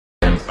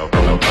you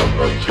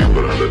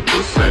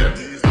 100%.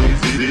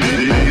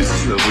 This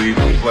is the way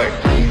we play.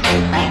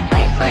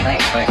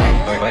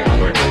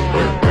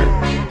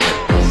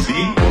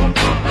 See?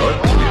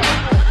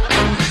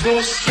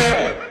 So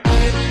sad.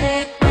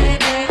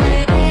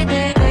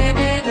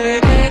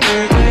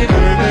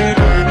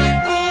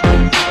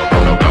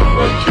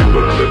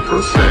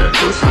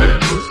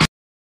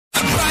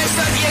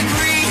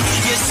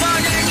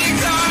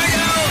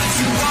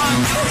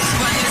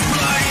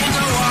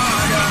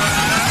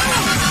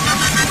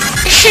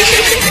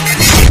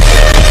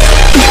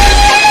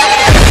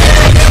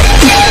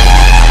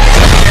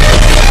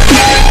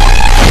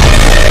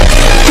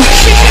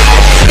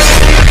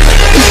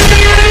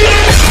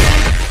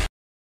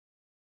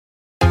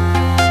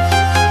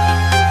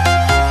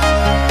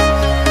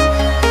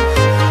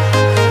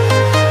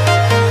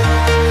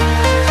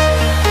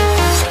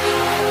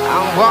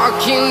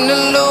 Walking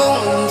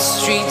alone, the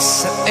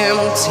streets are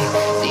empty.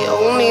 The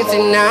only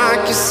thing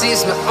I can see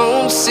is my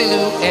own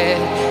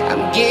silhouette.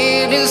 I'm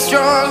getting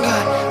stronger,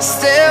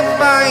 step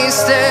by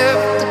step.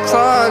 The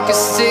clock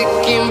is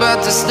ticking,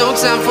 but there's no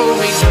time for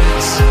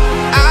regrets.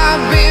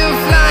 I've been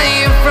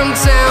flying from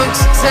town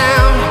to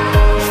town,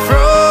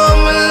 from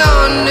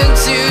London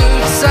to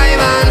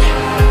Taiwan.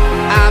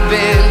 I've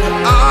been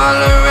all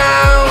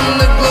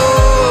around the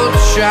globe,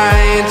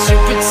 trying to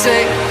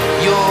protect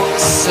your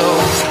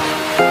soul.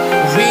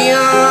 We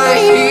are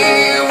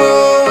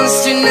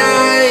heroes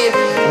tonight.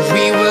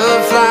 We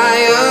will fly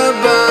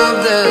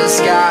above the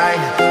sky.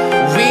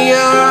 We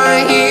are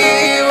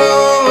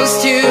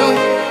heroes tonight.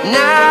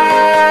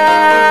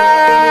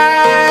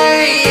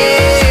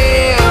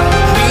 Yeah.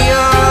 We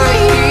are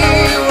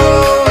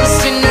heroes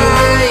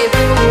tonight.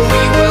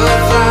 We will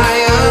fly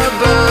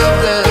above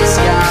the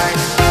sky.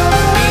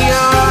 We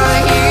are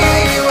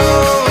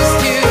heroes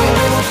tonight.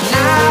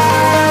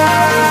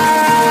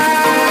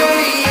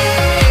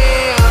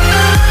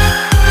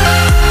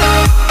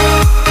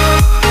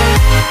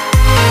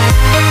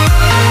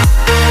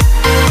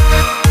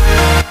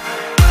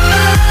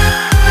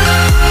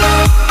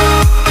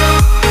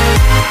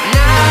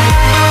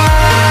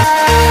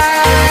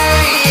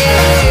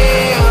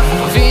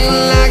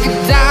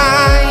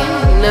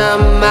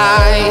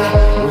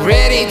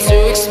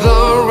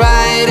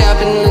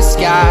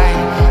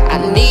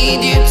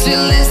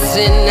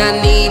 I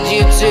need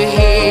you to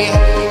hear,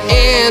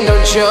 and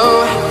don't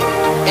show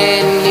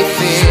any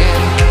fear.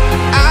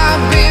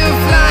 I've been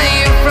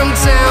flying from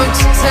town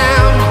to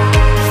town,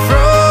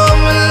 from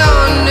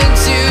London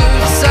to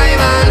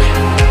Taiwan.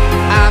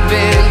 I've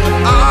been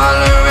all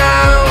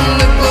around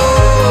the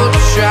globe,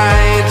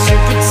 trying to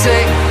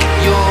protect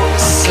your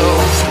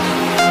soul.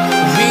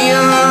 We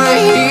are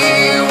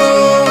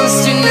heroes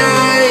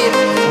tonight.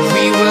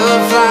 We will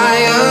fly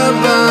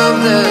above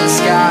the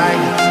sky.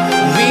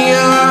 We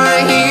are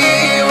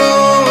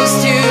heroes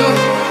tonight.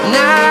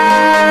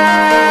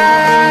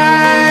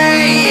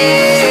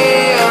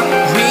 Yeah.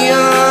 We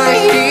are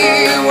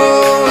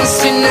heroes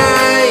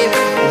tonight.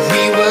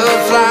 We will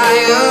fly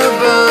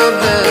above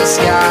the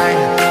sky.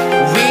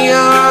 We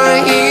are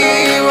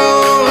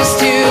heroes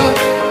tonight.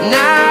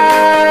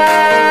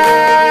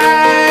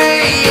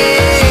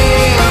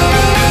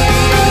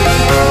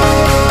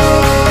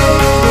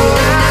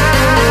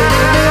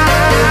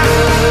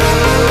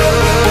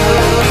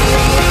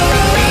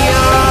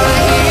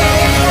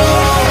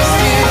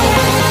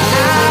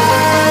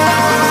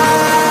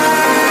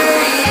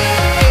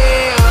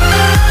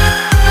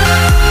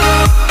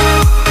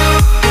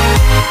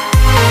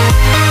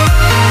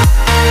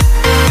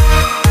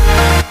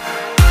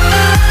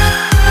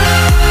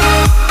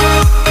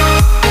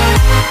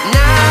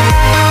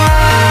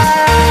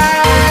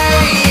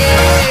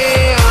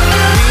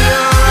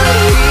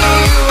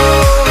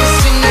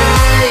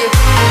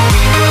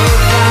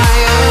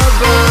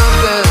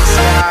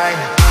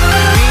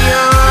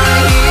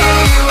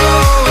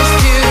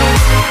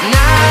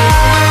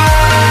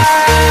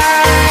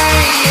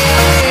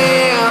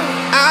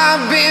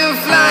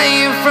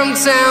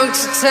 Town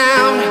to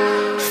town,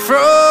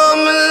 from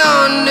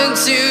London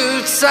to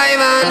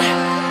Taiwan.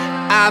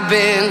 I've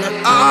been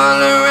all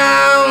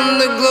around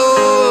the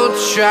globe,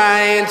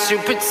 trying to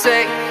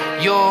protect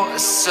your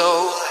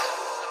soul.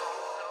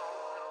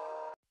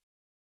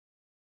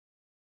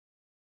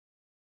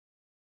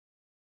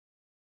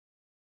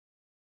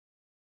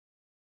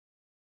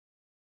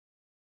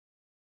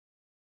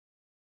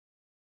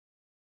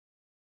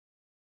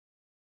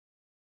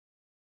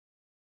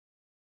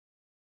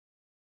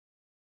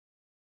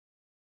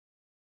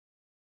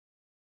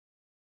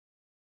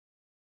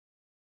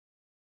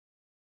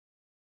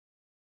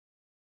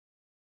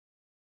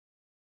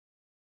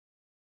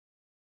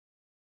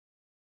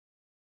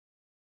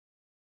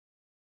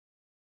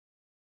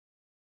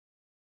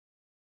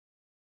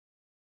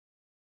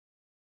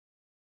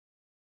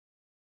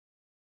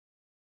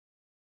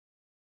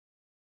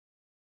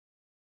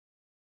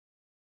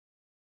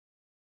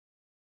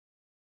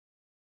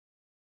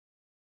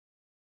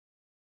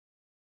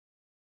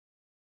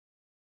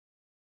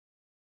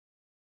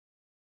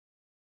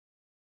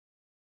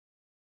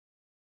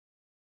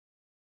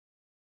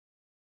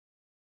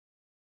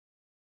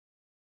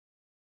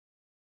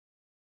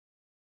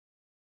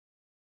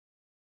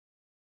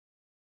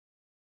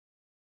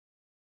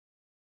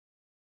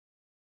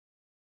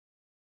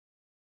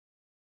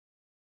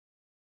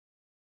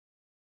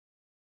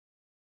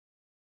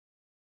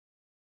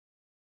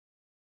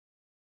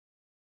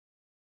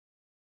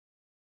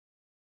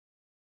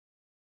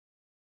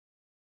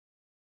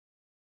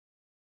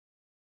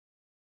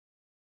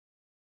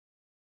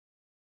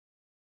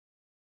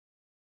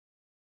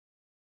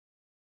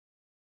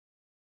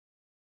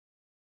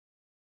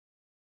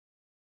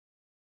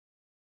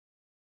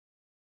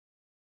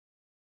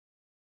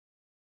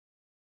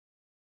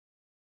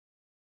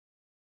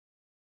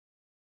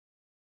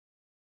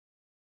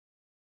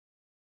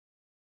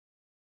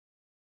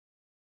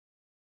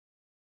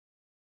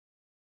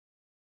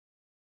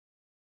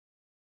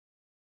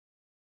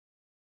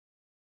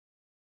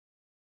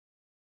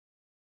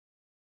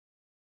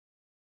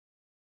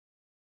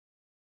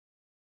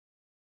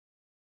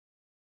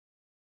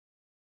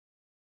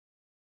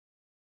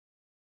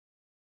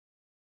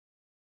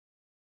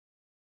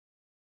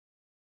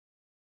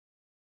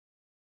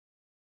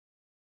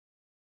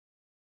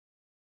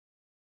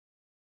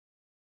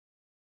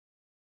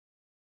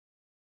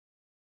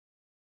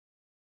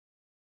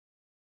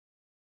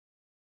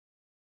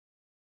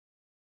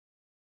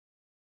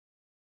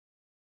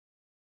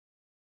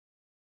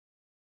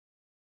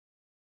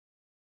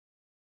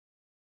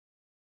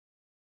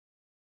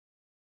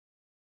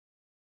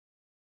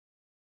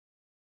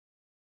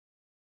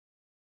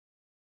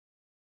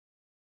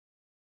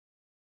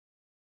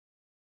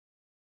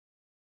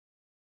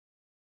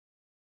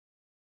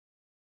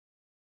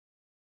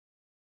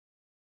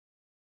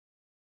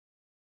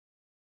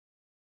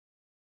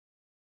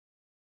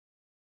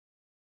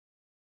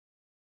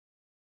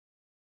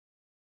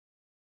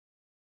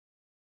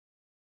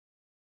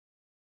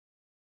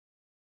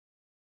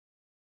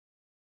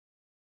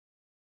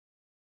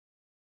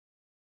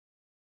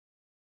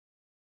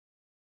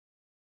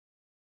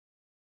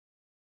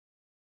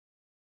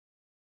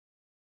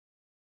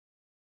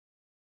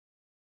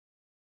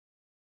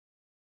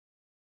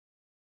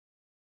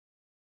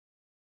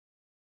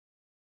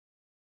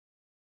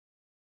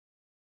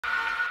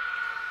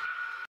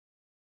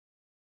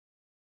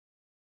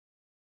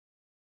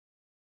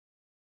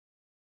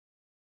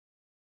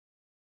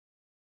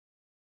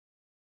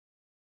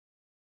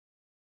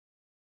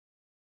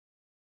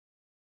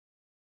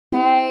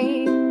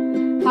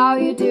 how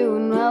you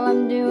doing? Well,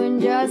 I'm doing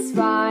just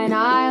fine.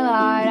 I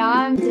lied,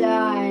 I'm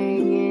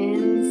dying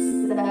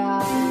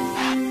inside.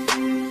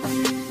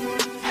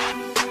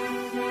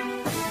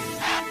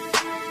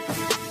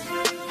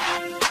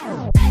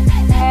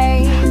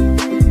 Hey,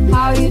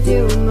 how you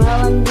doing?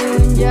 Well, I'm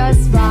doing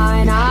just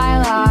fine. I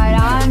lied,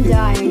 I'm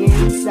dying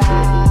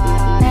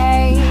inside.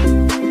 Hey,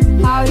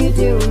 how you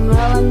doing?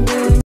 Well, I'm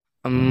doing.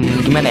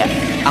 Gimana ya?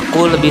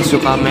 Aku lebih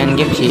suka main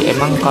game sih.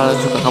 Emang kalau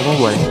suka kamu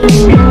boleh.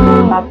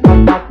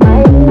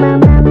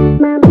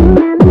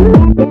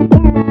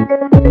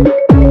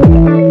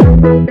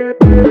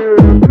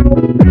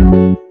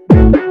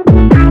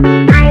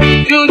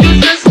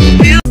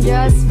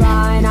 Just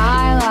fine,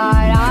 I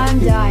lied, I'm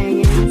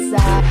dying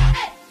inside.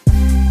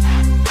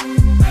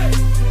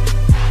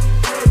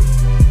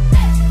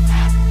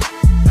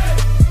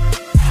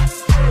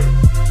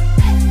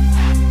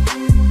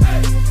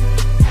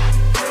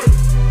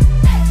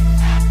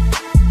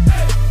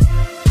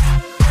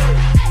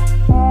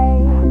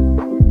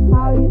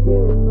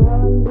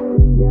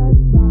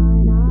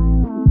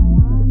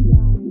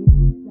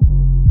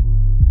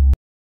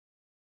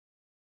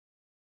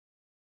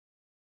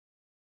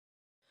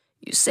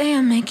 You say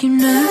I make you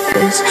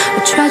nervous,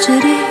 a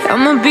tragedy,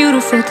 I'm a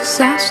beautiful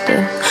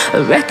disaster, a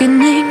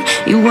reckoning,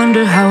 you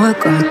wonder how I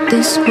got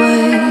this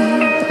way.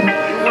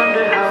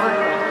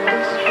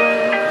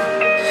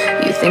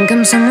 You think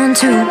I'm someone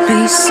to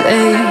be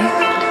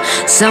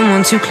saved,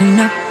 someone to clean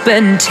up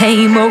and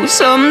tame. Oh,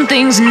 some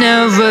things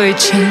never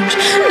change,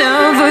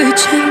 never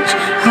change.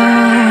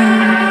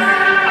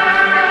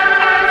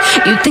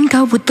 You think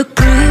I would look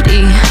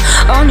pretty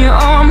on your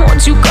arm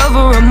once you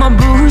cover up my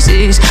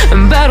bruises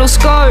and battle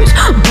scars,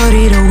 but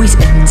it always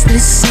ends the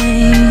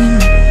same.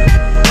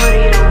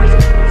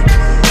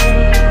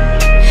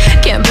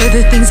 Can't bear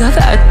the things I've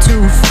had to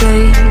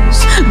face,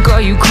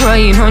 got you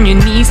crying on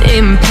your knees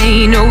in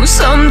pain. Oh,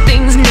 some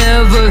things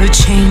never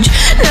change,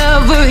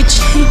 never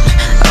change.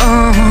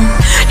 Oh,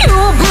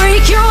 you'll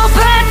break your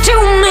back to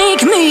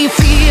make me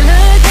feel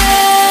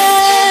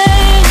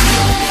again,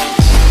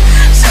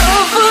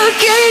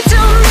 suffocate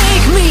to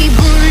make me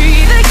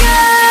breathe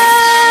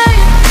again,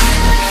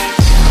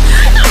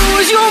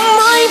 lose your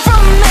mind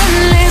from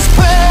endless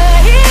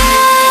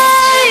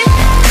pain.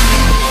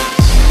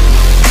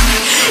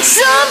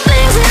 Some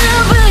things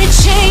never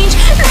change,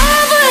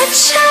 never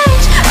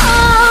change.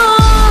 Oh,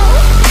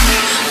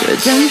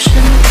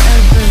 redemption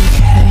never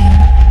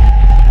came.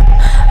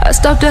 I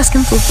stopped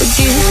asking for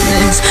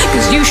forgiveness,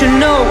 cause you should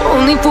know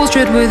only fools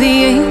tread where the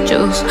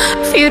angels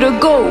fear to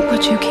go,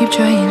 but you keep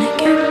trying to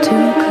get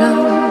too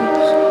close.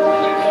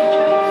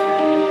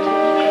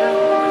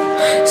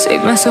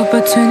 Save myself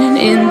by turning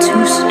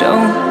into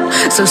stone,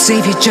 so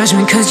save your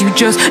judgment cause you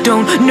just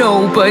don't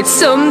know. But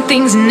some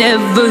things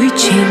never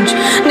change,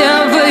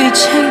 never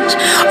change.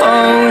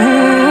 Oh,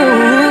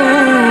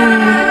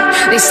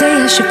 they say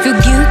I should feel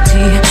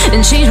guilty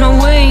and change my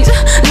ways,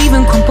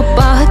 leaving crumpled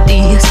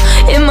bodies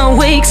in my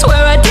wake.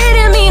 Swear I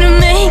didn't mean to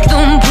make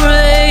them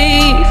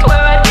break, swear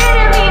I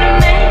didn't mean to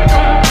make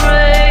them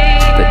break.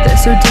 But they're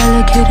so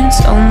delicate and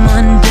so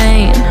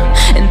mundane,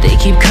 and they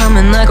keep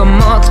coming like a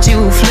moth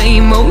to a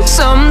flame. Oh,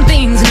 some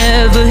things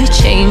never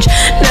change,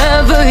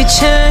 never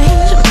change.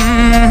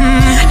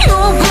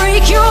 You'll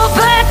break your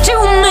back to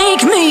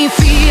make me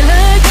feel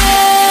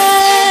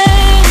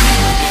again,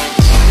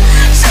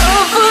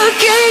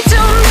 suffocate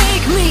to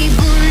make me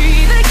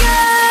breathe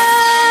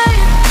again,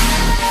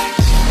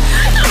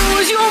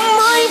 lose your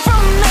mind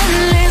from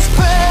endless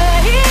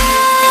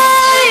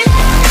pain.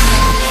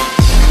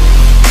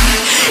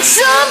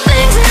 Some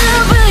things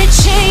never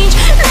change,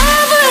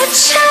 never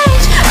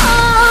change.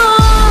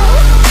 Oh,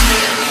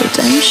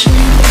 redemption.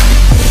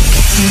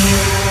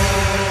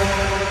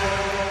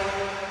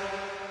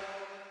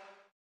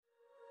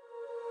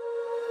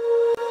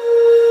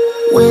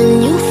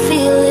 When you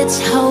feel it's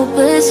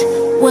hopeless,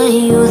 when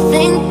you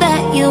think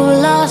that you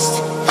lost,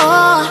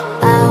 oh,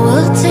 I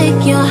will take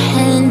your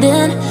hand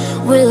and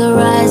we'll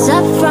rise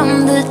up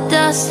from the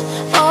dust.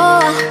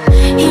 Oh,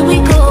 here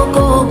we go,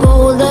 go,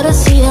 go, let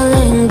us heal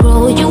and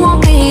grow. You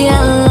won't be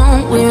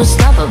alone, we're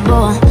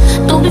unstoppable.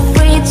 Don't be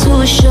afraid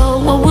to show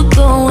what we're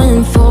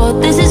going for.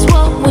 This is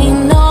what we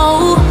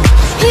know.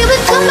 Here we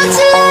come back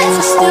to life,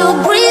 we're still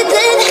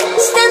breathing,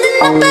 standing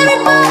up,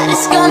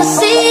 everybody's gonna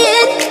see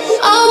it.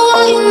 Oh,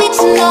 all you need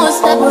to know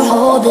is that we're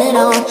holding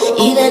on.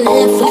 Even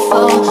if we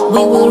fall, we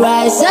will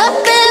rise up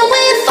and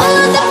we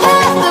follow the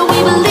path that we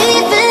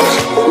believe in.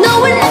 No,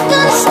 we're not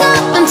gonna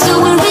stop until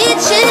we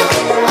reach it.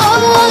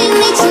 Oh, all you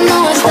need to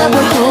know is that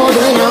we're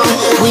holding on.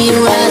 We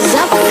rise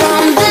up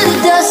from the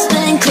dust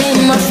and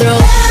clean our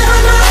throat.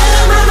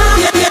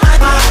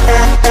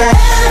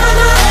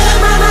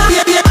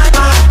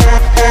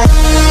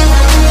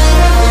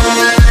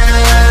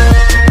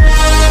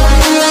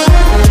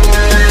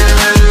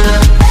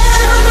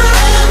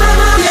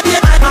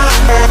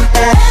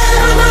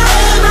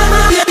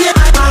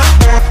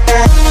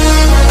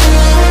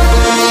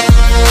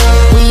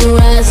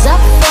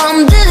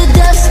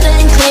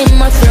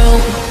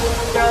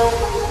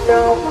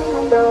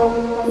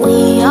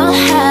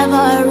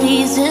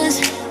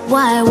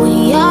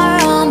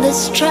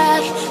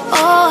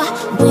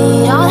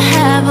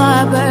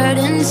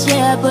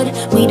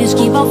 just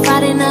keep on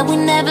fighting and we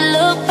never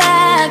look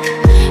back.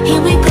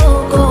 Here we go,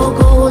 go,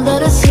 go,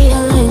 let us heal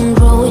and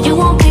grow. You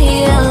won't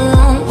be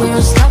alone, we're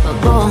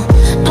unstoppable.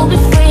 Don't be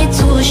afraid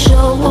to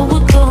show what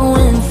we're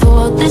going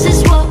for. This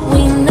is what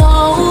we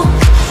know.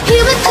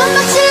 Here we come,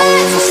 my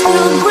tears, we're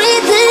still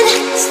breathing.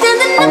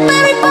 Standing up,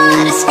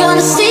 everybody's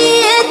gonna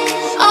see it.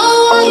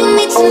 Oh, all you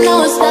need to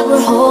know is that we're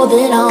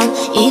holding on.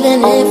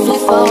 Even if we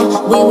fall,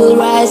 we will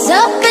rise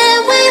up and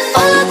we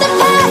follow the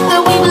path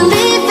that we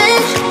believe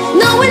in.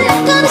 No, we're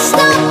not gonna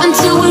stop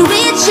until we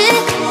reach it.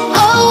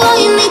 Oh, all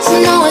you need to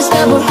know is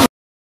that we're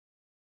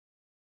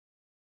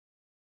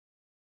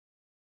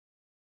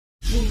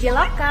DJ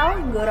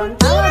lokal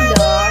Gorontalo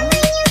dong.